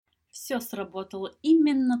Все сработало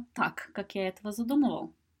именно так, как я этого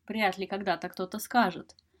задумывал. Вряд ли когда-то кто-то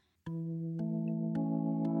скажет.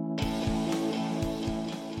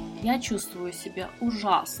 Я чувствую себя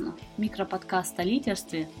ужасно. Микроподкаст о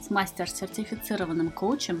лидерстве с мастер-сертифицированным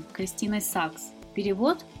коучем Кристиной Сакс.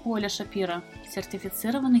 Перевод Оля Шапира,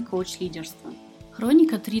 сертифицированный коуч лидерства.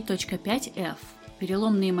 Хроника 3.5F.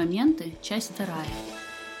 Переломные моменты. Часть 2.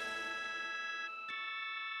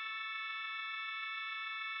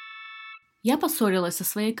 Я поссорилась со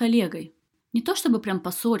своей коллегой. Не то чтобы прям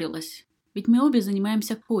поссорилась, ведь мы обе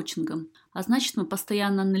занимаемся коучингом, а значит мы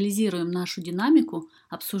постоянно анализируем нашу динамику,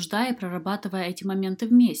 обсуждая и прорабатывая эти моменты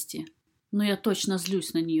вместе. Но я точно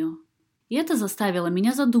злюсь на нее. И это заставило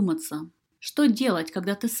меня задуматься, что делать,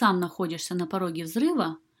 когда ты сам находишься на пороге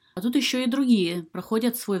взрыва, а тут еще и другие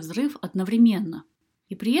проходят свой взрыв одновременно.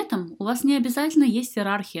 И при этом у вас не обязательно есть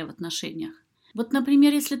иерархия в отношениях. Вот,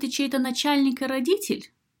 например, если ты чей-то начальник и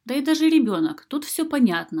родитель, да и даже ребенок, тут все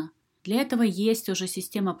понятно. Для этого есть уже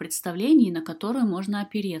система представлений, на которую можно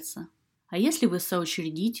опереться. А если вы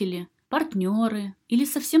соучредители, партнеры или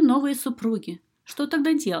совсем новые супруги, что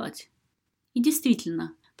тогда делать? И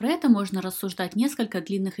действительно, про это можно рассуждать несколько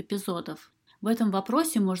длинных эпизодов. В этом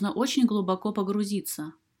вопросе можно очень глубоко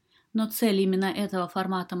погрузиться. Но цель именно этого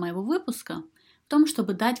формата моего выпуска в том,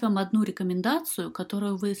 чтобы дать вам одну рекомендацию,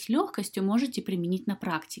 которую вы с легкостью можете применить на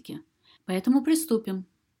практике. Поэтому приступим.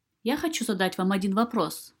 Я хочу задать вам один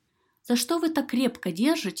вопрос. За что вы так крепко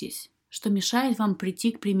держитесь, что мешает вам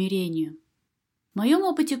прийти к примирению? В моем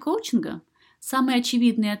опыте коучинга самый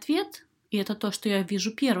очевидный ответ, и это то, что я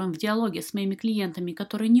вижу первым в диалоге с моими клиентами,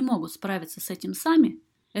 которые не могут справиться с этим сами,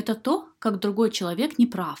 это то, как другой человек не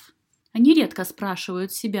прав. Они редко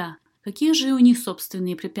спрашивают себя, какие же у них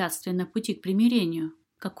собственные препятствия на пути к примирению,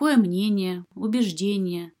 какое мнение,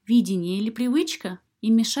 убеждение, видение или привычка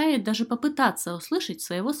им мешает даже попытаться услышать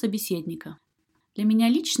своего собеседника. Для меня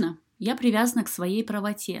лично я привязана к своей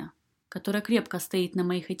правоте, которая крепко стоит на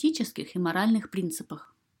моих этических и моральных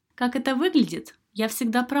принципах. Как это выглядит? Я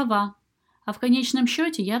всегда права, а в конечном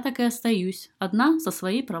счете я так и остаюсь, одна со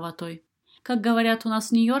своей правотой. Как говорят у нас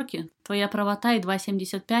в Нью-Йорке, твоя правота и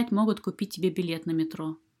 2,75 могут купить тебе билет на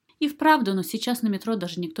метро. И вправду, но сейчас на метро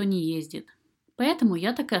даже никто не ездит. Поэтому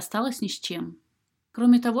я так и осталась ни с чем.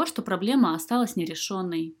 Кроме того, что проблема осталась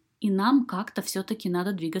нерешенной, и нам как-то все-таки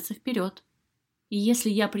надо двигаться вперед. И если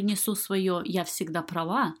я принесу свое «я всегда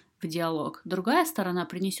права» в диалог, другая сторона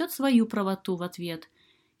принесет свою правоту в ответ,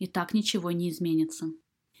 и так ничего не изменится.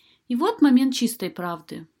 И вот момент чистой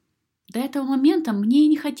правды. До этого момента мне и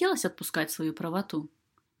не хотелось отпускать свою правоту,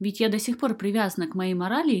 ведь я до сих пор привязана к моей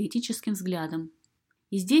морали и этическим взглядам.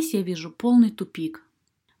 И здесь я вижу полный тупик.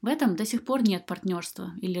 В этом до сих пор нет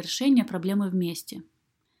партнерства или решения проблемы вместе.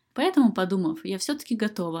 Поэтому, подумав, я все-таки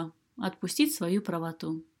готова отпустить свою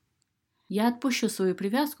правоту. Я отпущу свою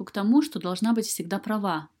привязку к тому, что должна быть всегда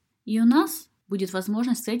права. И у нас будет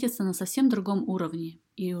возможность встретиться на совсем другом уровне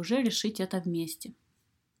и уже решить это вместе.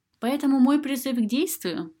 Поэтому мой призыв к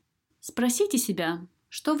действию – спросите себя,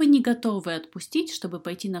 что вы не готовы отпустить, чтобы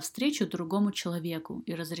пойти навстречу другому человеку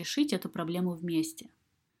и разрешить эту проблему вместе.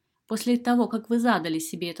 После того, как вы задали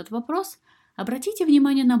себе этот вопрос, обратите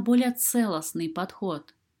внимание на более целостный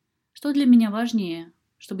подход. Что для меня важнее,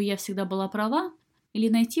 чтобы я всегда была права или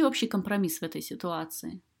найти общий компромисс в этой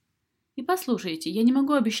ситуации? И послушайте, я не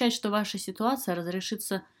могу обещать, что ваша ситуация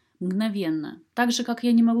разрешится мгновенно, так же, как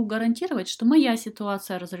я не могу гарантировать, что моя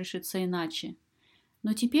ситуация разрешится иначе.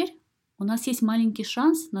 Но теперь у нас есть маленький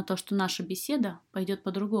шанс на то, что наша беседа пойдет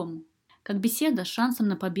по-другому. Как беседа с шансом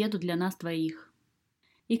на победу для нас двоих.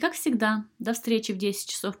 И как всегда, до встречи в 10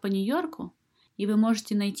 часов по Нью-Йорку, и вы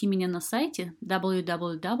можете найти меня на сайте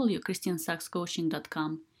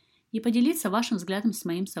www.christinesaxcoaching.com и поделиться вашим взглядом с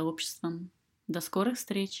моим сообществом. До скорых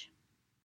встреч!